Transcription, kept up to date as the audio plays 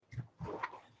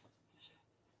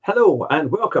Hello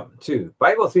and welcome to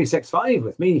Bible 365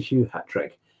 with me, Hugh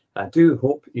Hatrick. I do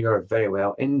hope you're very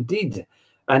well indeed.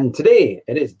 And today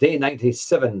it is day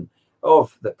 97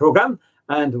 of the program,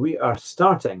 and we are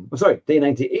starting. Day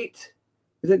 98.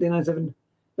 Is it day 97?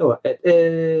 No, it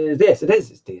is. Yes, it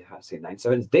is. It's day, I say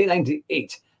 97. It's day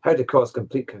 98. How to cause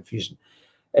complete confusion.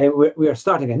 We are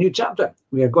starting a new chapter.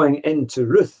 We are going into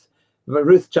Ruth.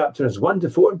 Ruth chapters 1 to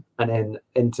 4, and then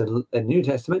into the New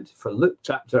Testament for Luke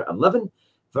chapter 11.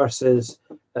 Verses,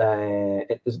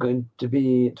 it is going to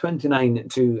be 29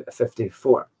 to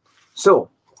 54. So,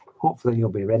 hopefully you'll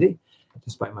be ready,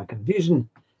 despite my confusion,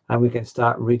 and we can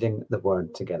start reading the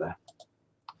word together.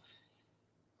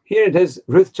 Here it is,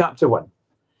 Ruth chapter 1.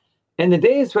 In the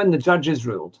days when the judges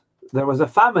ruled, there was a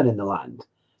famine in the land.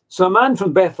 So a man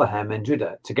from Bethlehem in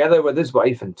Judah, together with his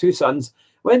wife and 2 sons,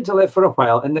 went to live for a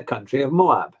while in the country of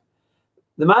Moab.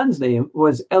 The man's name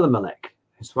was Elimelech.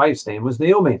 His wife's name was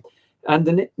Naomi. And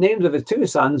the names of his 2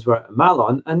 sons were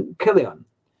Mahlon and Chilion.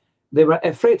 They were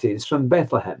Ephrathites from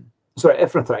Bethlehem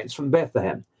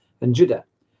in Judah.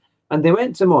 And they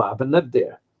went to Moab and lived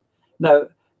there. Now,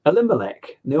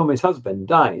 Elimelech, Naomi's husband,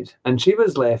 died, and she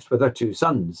was left with her 2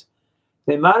 sons.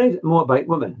 They married Moabite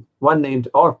women, one named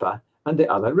Orpah and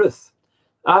the other Ruth.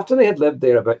 After they had lived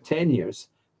there about 10 years,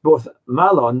 both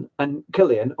Mahlon and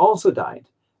Chilion also died,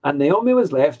 and Naomi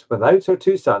was left without her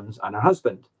 2 sons and her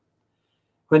husband.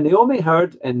 When Naomi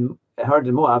heard in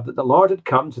Moab that the Lord had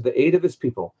come to the aid of his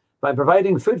people by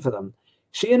providing food for them,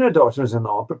 she and her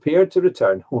daughters-in-law prepared to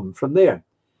return home from there.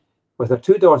 With her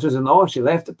 2 daughters-in-law, she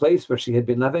left the place where she had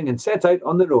been living and set out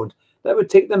on the road that would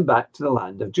take them back to the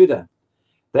land of Judah.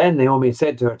 Then Naomi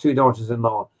said to her 2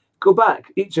 daughters-in-law, "Go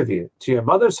back, each of you, to your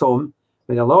mother's home.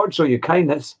 May the Lord show you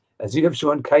kindness, as you have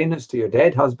shown kindness to your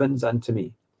dead husbands and to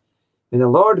me. May the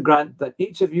Lord grant that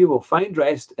each of you will find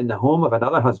rest in the home of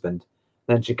another husband."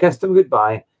 Then she kissed him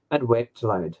goodbye and wept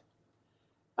aloud.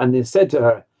 And they said to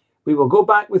her, "We will go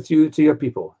back with you to your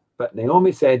people." But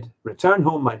Naomi said, "Return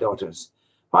home, my daughters.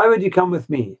 Why would you come with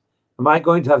me? Am I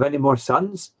going to have any more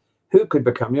sons? Who could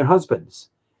become your husbands?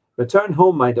 Return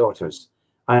home, my daughters.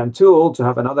 I am too old to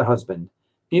have another husband,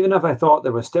 even if I thought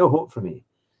there was still hope for me.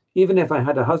 Even if I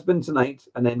had a husband tonight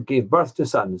and then gave birth to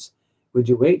sons, would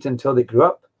you wait until they grew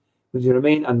up? Would you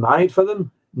remain unmarried for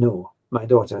them? No, my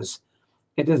daughters.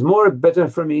 It is more bitter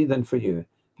for me than for you,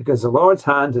 because the Lord's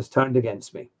hand has turned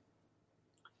against me."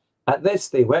 At this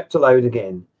they wept aloud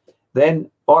again.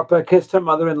 Then Orpah kissed her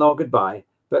mother-in-law goodbye,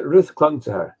 but Ruth clung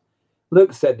to her.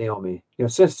 "Look," said Naomi, "your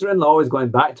sister-in-law is going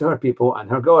back to her people and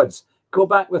her gods. Go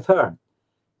back with her."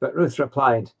 But Ruth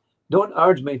replied, "Don't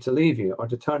urge me to leave you or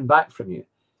to turn back from you.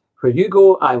 Where you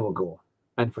go, I will go,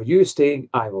 and where you stay,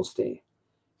 I will stay.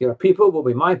 Your people will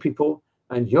be my people,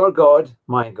 and your God,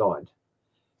 my God.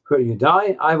 Where you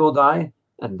die, I will die,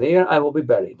 and there I will be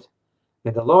buried.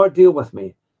 May the Lord deal with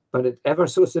me, but it ever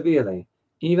so severely,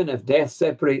 even if death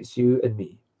separates you and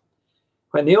me."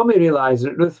 When Naomi realized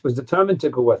that Ruth was determined to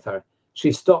go with her,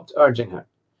 she stopped urging her.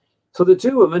 So the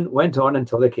 2 women went on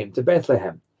until they came to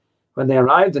Bethlehem. When they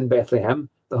arrived in Bethlehem,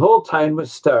 the whole town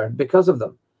was stirred because of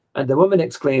them, and the woman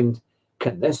exclaimed,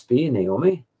 "Can this be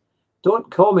Naomi?" "Don't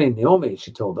call me Naomi,"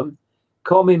 she told them.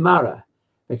 "Call me Mara,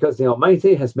 because the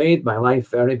Almighty has made my life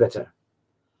very bitter.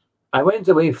 I went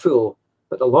away full,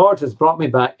 but the Lord has brought me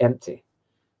back empty.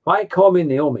 Why call me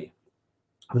Naomi?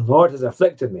 The Lord has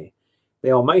afflicted me.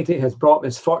 The Almighty has brought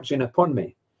misfortune upon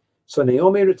me." So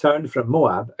Naomi returned from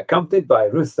Moab, accompanied by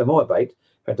Ruth the Moabite,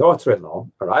 her daughter-in-law,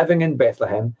 arriving in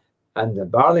Bethlehem, and the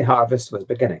barley harvest was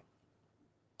beginning.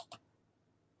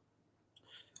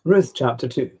 Ruth chapter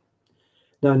 2.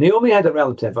 Now Naomi had a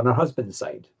relative on her husband's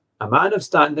side, a man of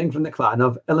standing from the clan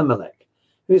of Elimelech,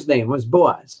 whose name was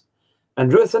Boaz.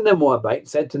 And Ruth and the Moabite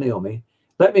said to Naomi,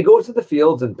 "Let me go to the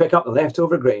fields and pick up the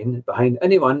leftover grain behind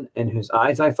anyone in whose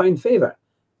eyes I find favor."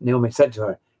 Naomi said to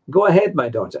her, "Go ahead, my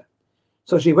daughter."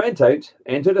 So she went out,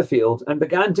 entered a field, and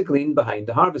began to glean behind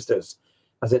the harvesters.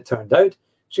 As it turned out,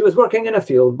 she was working in a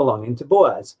field belonging to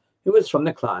Boaz, who was from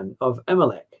the clan of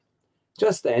Elimelech.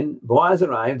 Just then Boaz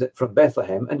arrived from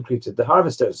Bethlehem and greeted the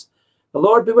harvesters. "The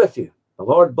Lord be with you." "The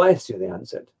Lord bless you," they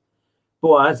answered.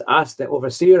 Boaz asked the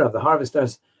overseer of the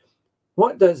harvesters,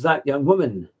 "What does that young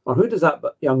woman, or who does that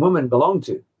young woman belong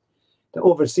to?" The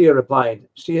overseer replied,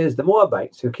 "She is the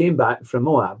Moabite who came back from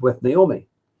Moab with Naomi."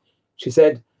 She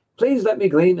said, "Please let me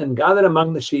glean and gather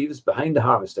among the sheaves behind the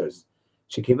harvesters."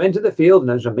 She came into the field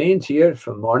and has remained here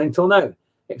from morning till now,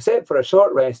 except for a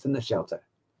short rest in the shelter.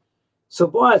 So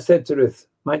Boaz said to Ruth,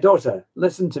 "My daughter,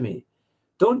 listen to me.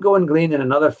 Don't go and glean in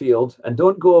another field, and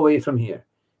don't go away from here.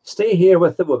 Stay here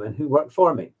with the women who work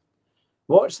for me.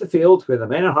 Watch the field where the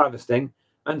men are harvesting,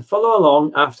 and follow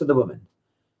along after the women.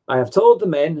 I have told the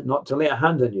men not to lay a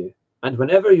hand on you, and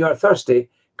whenever you are thirsty,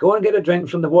 go and get a drink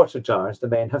from the water jars the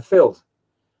men have filled."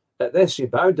 At this she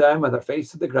bowed down with her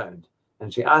face to the ground,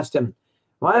 and she asked him,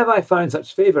 "Why have I found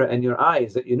such favour in your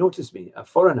eyes that you notice me, a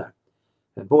foreigner?"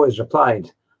 And Boaz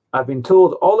replied, "I've been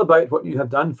told all about what you have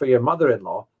done for your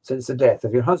mother-in-law since the death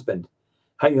of your husband,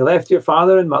 how you left your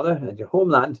father and mother and your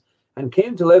homeland and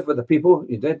came to live with a people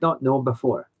you did not know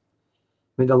before.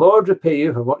 May the Lord repay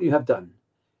you for what you have done.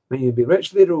 May you be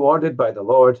richly rewarded by the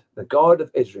Lord, the God of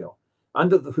Israel,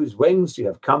 under whose wings you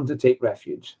have come to take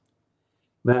refuge."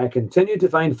 "May I continue to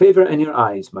find favour in your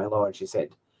eyes, my lord," she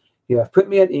said. "You have put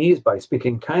me at ease by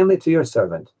speaking kindly to your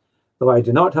servant, though I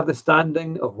do not have the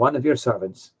standing of one of your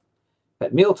servants."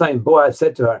 At mealtime, Boaz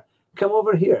said to her, "Come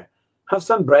over here, have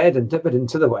some bread and dip it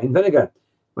into the wine vinegar."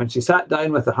 When she sat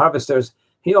down with the harvesters,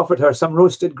 he offered her some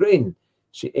roasted grain.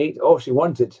 She ate all she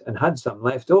wanted and had some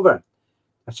left over.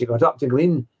 As she got up to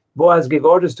glean, Boaz gave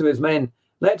orders to his men,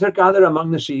 "Let her gather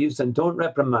among the sheaves and don't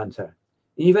reprimand her.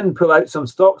 Even pull out some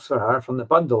stalks for her from the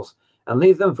bundles and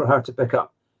leave them for her to pick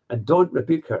up, and don't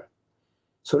rebuke her."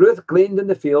 So Ruth gleaned in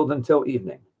the field until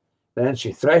evening. Then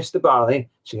she threshed the barley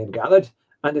she had gathered,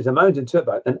 and it amounted to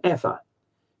about an ephah.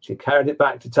 She carried it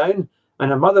back to town,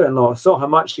 and her mother-in-law saw how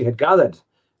much she had gathered.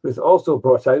 Ruth also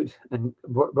brought out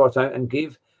and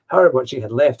gave her what she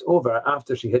had left over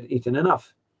after she had eaten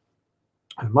enough.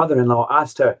 Her mother-in-law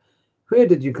asked her, "Where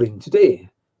did you glean today?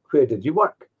 Where did you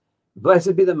work?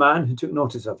 Blessed be the man who took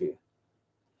notice of you."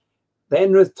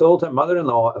 Then Ruth told her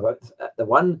mother-in-law about the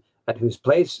one at whose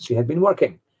place she had been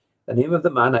working. "The name of the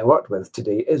man I worked with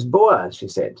today is Boaz," she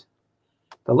said.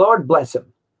 "The Lord bless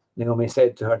him," Naomi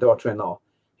said to her daughter-in-law.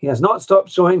 "He has not stopped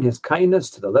showing his kindness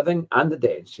to the living and the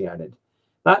dead," she added.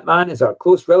 "That man is our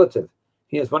close relative.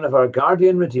 He is one of our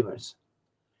guardian redeemers."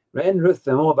 Then Ruth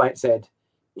the Moabite said,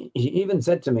 "He even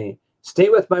said to me, 'Stay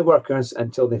with my workers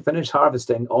until they finish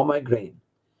harvesting all my grain.'"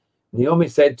 Naomi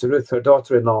said to Ruth, her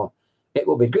daughter-in-law, "It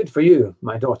will be good for you,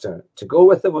 my daughter, to go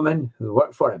with the women who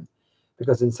work for him,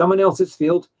 because in someone else's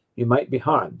field you might be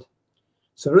harmed."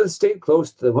 So Ruth stayed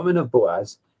close to the women of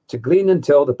Boaz to glean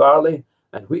until the barley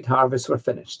and wheat harvests were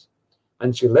finished,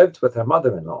 and she lived with her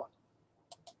mother-in-law.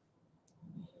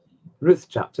 Ruth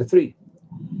chapter 3.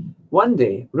 One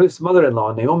day, Ruth's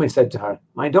mother-in-law Naomi said to her,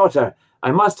 "My daughter,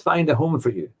 I must find a home for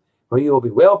you, where you will be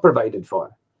well provided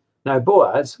for." Now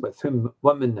Boaz, with whom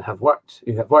you have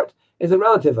worked, is a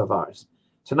relative of ours.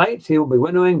 Tonight he will be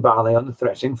winnowing barley on the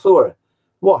threshing floor.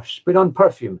 Wash, put on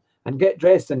perfume, and get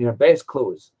dressed in your best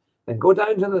clothes. Then go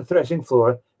down to the threshing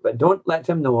floor, but don't let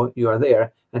him know you are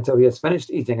there until he has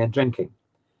finished eating and drinking.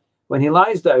 When he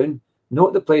lies down,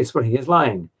 note the place where he is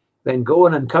lying. Then go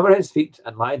and uncover his feet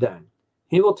and lie down.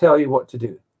 He will tell you what to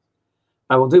do."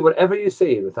 "I will do whatever you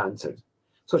say," Ruth answered.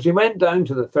 So she went down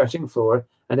to the threshing floor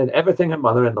and did everything her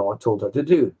mother-in-law told her to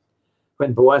do.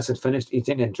 When Boaz had finished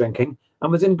eating and drinking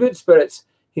and was in good spirits,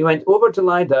 he went over to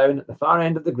lie down at the far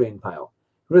end of the grain pile.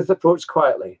 Ruth approached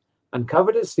quietly,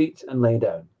 uncovered his feet, and lay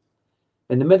down.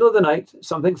 In the middle of the night,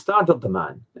 something startled the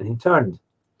man, and he turned.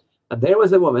 And there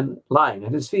was a woman lying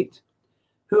at his feet.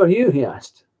 "Who are you?" he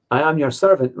asked. "I am your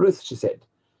servant, Ruth," she said.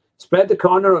 "Spread the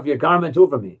corner of your garment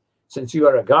over me, since you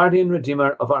are a guardian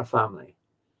redeemer of our family."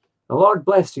 "The Lord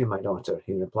bless you, my daughter,"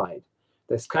 he replied.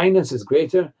 "This kindness is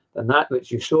greater than that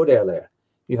which you showed earlier.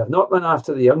 You have not run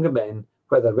after the younger men,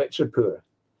 whether rich or poor.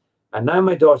 And now,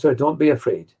 my daughter, don't be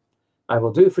afraid. I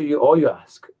will do for you all you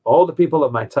ask. All the people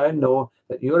of my town know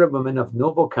that you are a woman of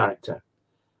noble character.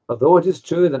 Although it is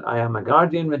true that I am a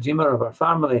guardian redeemer of our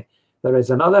family, there is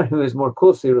another who is more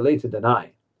closely related than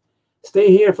I. Stay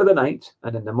here for the night,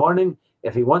 and in the morning,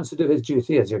 if he wants to do his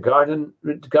duty as your guardian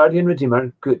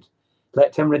redeemer, good.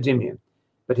 Let him redeem you.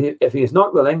 But if he is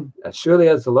not willing, as surely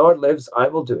as the Lord lives, I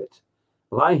will do it.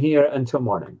 Lie here until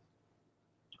morning."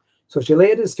 So she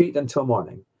lay at his feet until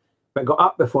morning, but got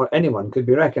up before anyone could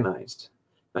be recognized.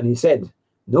 And he said,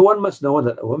 "No one must know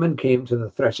that a woman came to the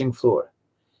threshing floor."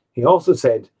 He also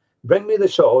said, "Bring me the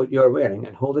shawl you are wearing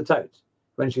and hold it out."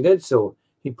 When she did so,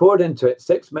 he poured into it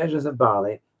 6 measures of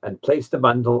barley and placed the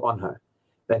bundle on her.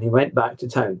 Then he went back to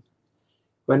town.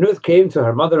 When Ruth came to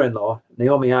her mother-in-law,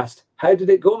 Naomi asked, "How did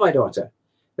it go, my daughter?"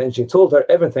 Then she told her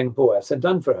everything Boaz had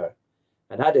done for her,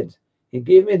 and added, "He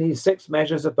gave me these 6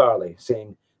 measures of barley,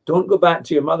 saying, 'Don't go back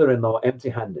to your mother-in-law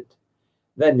empty-handed.'"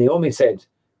 Then Naomi said,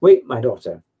 "Wait, my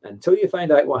daughter, until you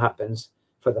find out what happens,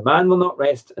 for the man will not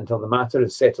rest until the matter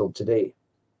is settled today."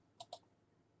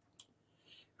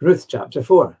 Ruth chapter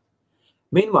 4.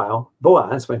 Meanwhile,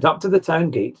 Boaz went up to the town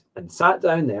gate and sat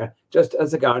down there just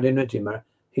as the guardian redeemer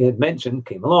he had mentioned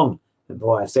came along. And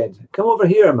Boaz said, "Come over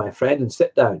here, my friend, and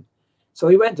sit down." So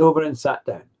he went over and sat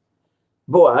down.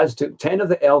 Boaz took 10 of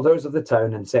the elders of the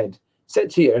town and said,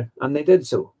 "Sit here," and they did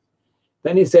so.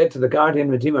 Then he said to the guardian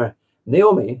redeemer,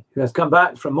 "Naomi, who has come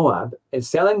back from Moab, is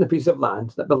selling the piece of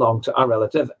land that belonged to our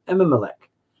relative Elimelech.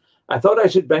 I thought I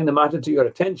should bring the matter to your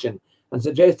attention and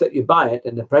suggest that you buy it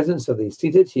in the presence of these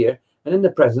seated here and in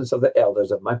the presence of the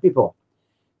elders of my people.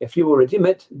 If you will redeem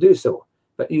it, do so.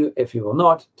 But if you will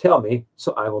not, tell me,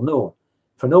 so I will know.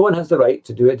 For no one has the right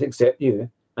to do it except you,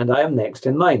 and I am next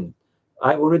in line.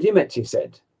 I will redeem it," he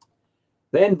said.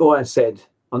 Then Boaz said,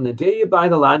 "On the day you buy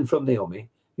the land from Naomi,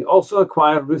 you also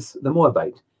acquire Ruth the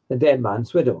Moabite, the dead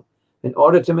man's widow, in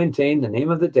order to maintain the name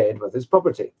of the dead with his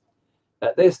property."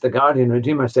 At this, the guardian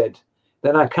redeemer said,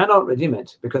 "Then I cannot redeem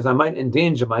it, because I might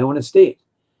endanger my own estate.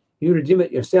 You redeem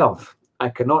it yourself. I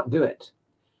cannot do it."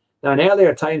 Now, in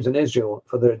earlier times in Israel,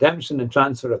 for the redemption and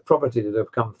transfer of property to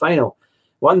become final,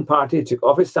 one party took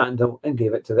off his sandal and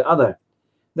gave it to the other.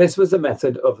 This was the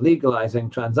method of legalizing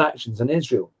transactions in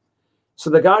Israel. So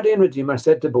the guardian redeemer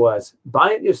said to Boaz,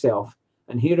 "Buy it yourself,"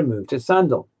 and he removed his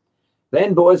sandal.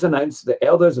 Then Boaz announced to the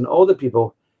elders and all the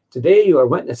people, "Today you are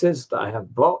witnesses that I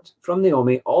have bought from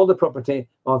Naomi all the property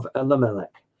of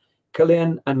Elimelech,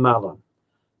 Kilion, and Mahlon.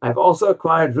 I have also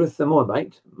acquired Ruth the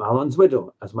Moabite, Mahlon's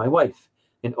widow, as my wife,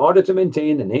 in order to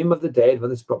maintain the name of the dead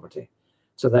with his property,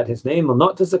 so that his name will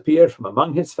not disappear from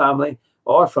among his family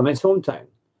or from his hometown.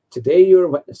 Today you are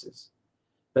witnesses."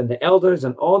 Then the elders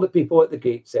and all the people at the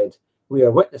gate said, "We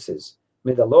are witnesses.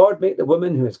 May the Lord make the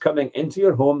woman who is coming into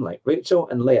your home like Rachel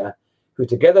and Leah, who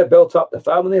together built up the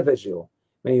family of Israel.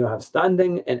 May you have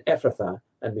standing in Ephrathah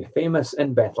and be famous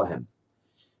in Bethlehem.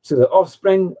 So the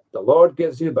offspring the Lord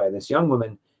gives you by this young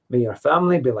woman, may your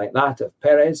family be like that of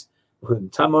Perez, whom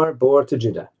Tamar bore to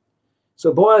Judah."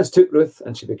 So Boaz took Ruth,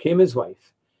 and she became his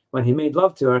wife. When he made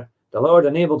love to her, the Lord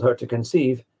enabled her to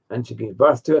conceive, and she gave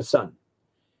birth to a son.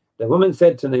 The woman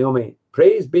said to Naomi,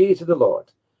 "Praise be to the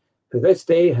Lord, who this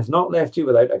day has not left you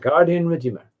without a guardian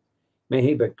redeemer. May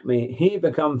he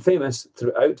become famous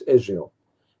throughout Israel.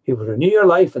 He will renew your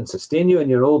life and sustain you in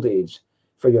your old age.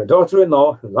 For your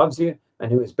daughter-in-law, who loves you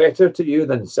and who is better to you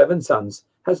than 7 sons,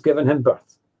 has given him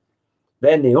birth."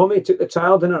 Then Naomi took the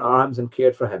child in her arms and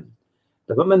cared for him.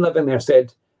 The women living there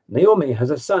said, "Naomi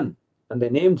has a son," and they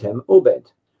named him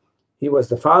Obed. He was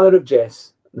the father of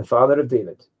Jesse, the father of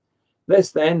David.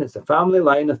 This then is the family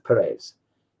line of Perez.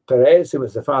 Perez, who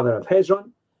was the father of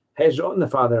Hezron, Hezron the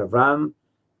father of Ram,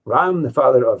 Ram the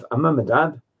father of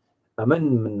Amminadab,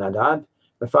 Amminadab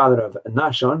the father of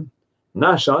Nahshon,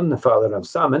 Nahshon the father of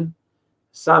Salmon,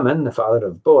 Salmon the father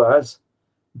of Boaz,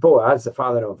 Boaz the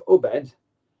father of Obed,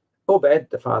 Obed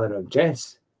the father of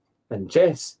Jesse, and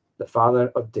Jesse the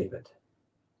father of David.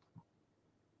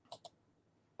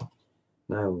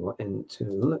 Now we're into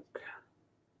Luke.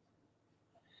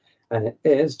 And it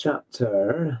is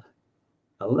chapter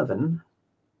 11,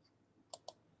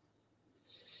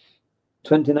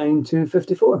 29 to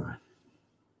 54.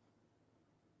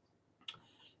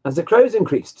 As the crowds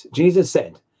increased, Jesus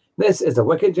said, "This is a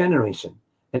wicked generation.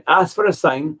 It asks for a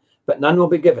sign, but none will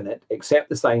be given it except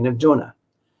the sign of Jonah.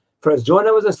 For as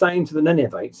Jonah was a sign to the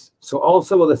Ninevites, so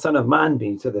also will the Son of Man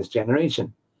be to this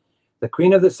generation. The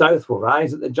Queen of the South will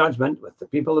rise at the judgment with the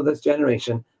people of this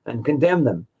generation and condemn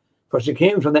them. For she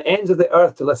came from the ends of the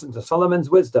earth to listen to Solomon's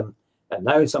wisdom, and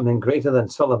now something greater than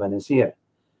Solomon is here.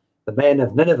 The men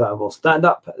of Nineveh will stand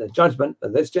up at the judgment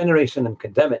of this generation and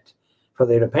condemn it, for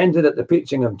they repented at the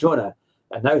preaching of Jonah,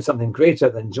 and now something greater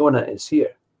than Jonah is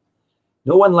here.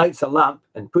 No one lights a lamp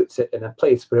and puts it in a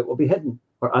place where it will be hidden,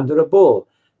 or under a bowl.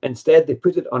 Instead, they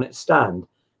put it on its stand,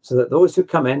 so that those who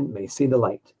come in may see the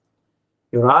light.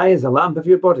 Your eye is the lamp of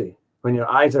your body. When your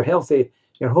eyes are healthy,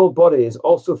 your whole body is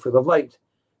also full of light.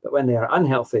 But when they are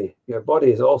unhealthy, your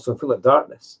body is also full of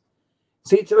darkness.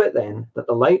 See to it then that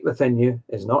the light within you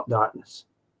is not darkness.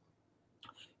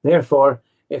 Therefore,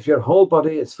 if your whole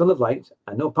body is full of light,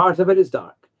 and no part of it is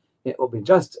dark, it will be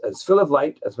just as full of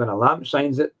light as when a lamp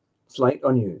shines its light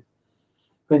on you."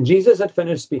 When Jesus had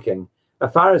finished speaking, a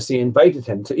Pharisee invited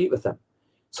him to eat with him.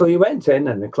 So he went in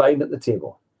and reclined at the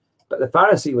table. But the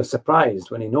Pharisee was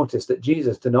surprised when he noticed that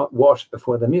Jesus did not wash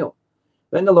before the meal.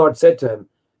 Then the Lord said to him,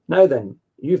 "Now then,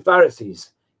 you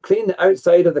Pharisees, clean the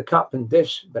outside of the cup and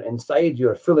dish, but inside you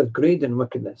are full of greed and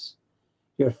wickedness.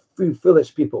 You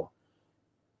foolish people.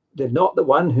 Did not the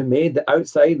one who made the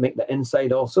outside make the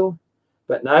inside also?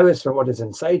 But now as for what is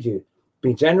inside you,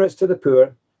 be generous to the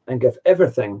poor and give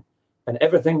everything, and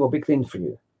everything will be clean for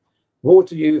you. Woe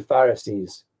to you,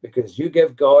 Pharisees, because you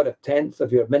give God 1/10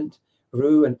 of your mint,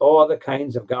 rue, and all other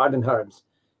kinds of garden herbs,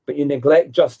 but you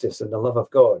neglect justice and the love of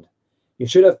God. You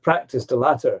should have practiced the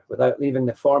latter without leaving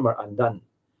the former undone.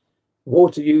 Woe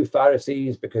to you,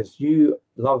 Pharisees, because you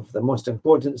love the most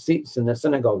important seats in the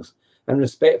synagogues and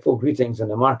respectful greetings in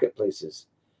the marketplaces.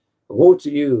 Woe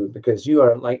to you, because you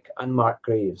are like unmarked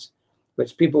graves,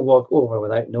 which people walk over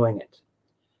without knowing it.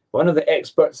 One of the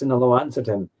experts in the law answered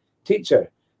him, Teacher,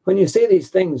 when you say these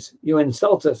things, you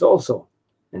insult us also.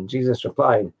 And Jesus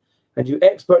replied, And you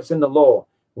experts in the law,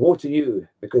 woe to you,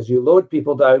 because you load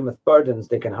people down with burdens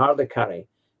they can hardly carry,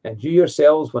 and you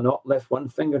yourselves will not lift one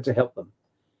finger to help them.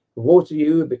 Woe to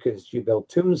you, because you build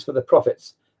tombs for the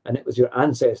prophets, and it was your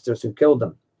ancestors who killed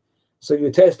them. So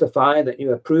you testify that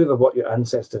you approve of what your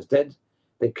ancestors did.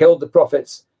 They killed the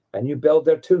prophets, and you build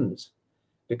their tombs.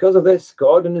 Because of this,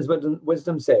 God in his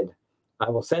wisdom said, I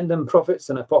will send them prophets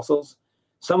and apostles,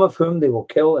 some of whom they will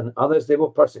kill and others they will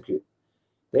persecute.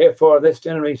 Therefore, this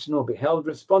generation will be held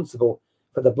responsible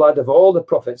for the blood of all the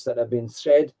prophets that have been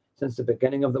shed since the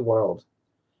beginning of the world,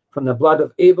 from the blood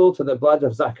of Abel to the blood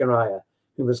of Zachariah,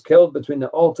 who was killed between the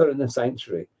altar and the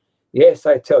sanctuary. Yes,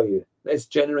 I tell you, this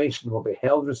generation will be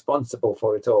held responsible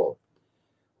for it all.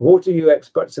 Woe to you,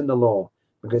 experts in the law,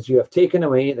 because you have taken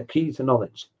away the key to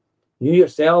knowledge. You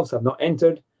yourselves have not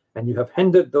entered, and you have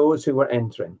hindered those who were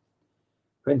entering.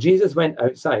 When Jesus went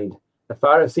outside, the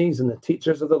Pharisees and the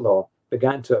teachers of the law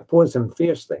began to oppose him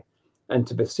fiercely and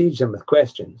to besiege him with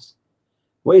questions,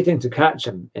 waiting to catch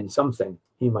him in something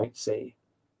he might say.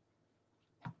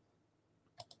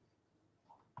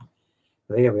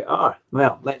 There we are.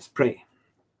 Well, let's pray.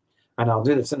 And I'll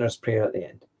do the sinner's prayer at the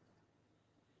end.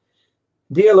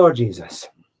 Dear Lord Jesus,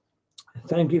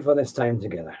 thank you for this time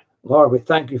together. Lord, we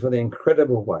thank you for the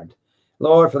incredible word.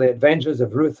 Lord, for the adventures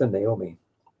of Ruth and Naomi.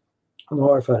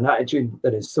 Lord, for an attitude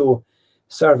that is so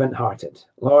servant-hearted.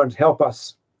 Lord, help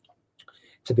us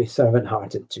to be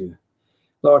servant-hearted too.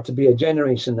 Lord, to be a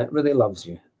generation that really loves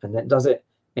you and that does it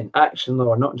in action,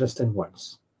 Lord, not just in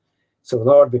words. So,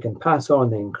 Lord, we can pass on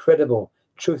the incredible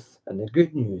truth and the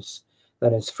good news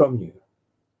that is from you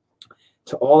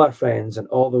to all our friends and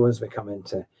all those we come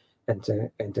into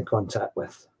contact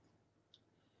with.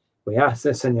 We ask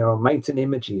this in your almighty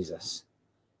name of Jesus.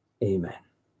 Amen.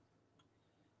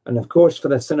 And of course, for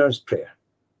the sinner's prayer.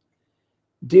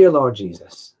 Dear Lord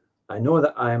Jesus, I know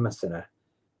that I am a sinner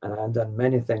and I have done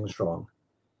many things wrong.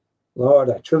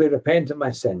 Lord, I truly repent of my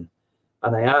sin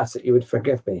and I ask that you would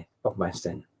forgive me of my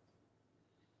sin.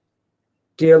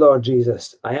 Dear Lord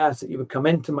Jesus, I ask that you would come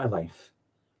into my life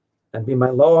and be my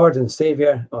Lord and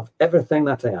Saviour of everything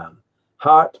that I am,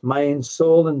 heart, mind,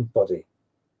 soul, and body.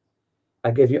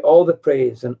 I give you all the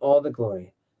praise and all the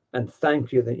glory and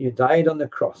thank you that you died on the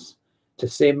cross to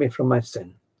save me from my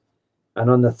sin. And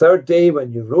on the third day,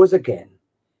 when you rose again,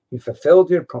 you fulfilled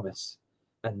your promise,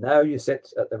 and now you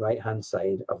sit at the right-hand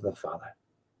side of the Father.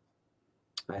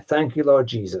 I thank you, Lord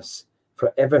Jesus,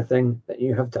 for everything that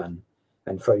you have done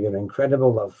and for your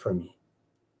incredible love for me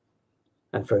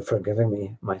and for forgiving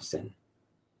me my sin.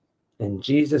 In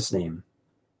Jesus' name,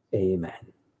 amen.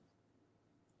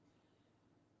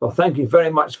 Well, thank you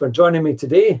very much for joining me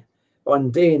today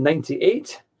on day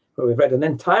 98, where we've read an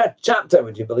entire chapter,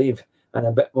 would you believe, and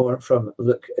a bit more from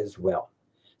Luke as well.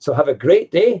 So have a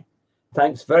great day.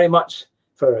 Thanks very much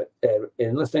for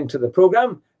listening to the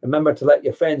program. Remember to let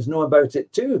your friends know about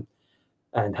it too.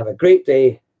 And have a great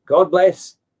day. God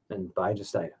bless, and bye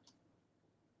just now.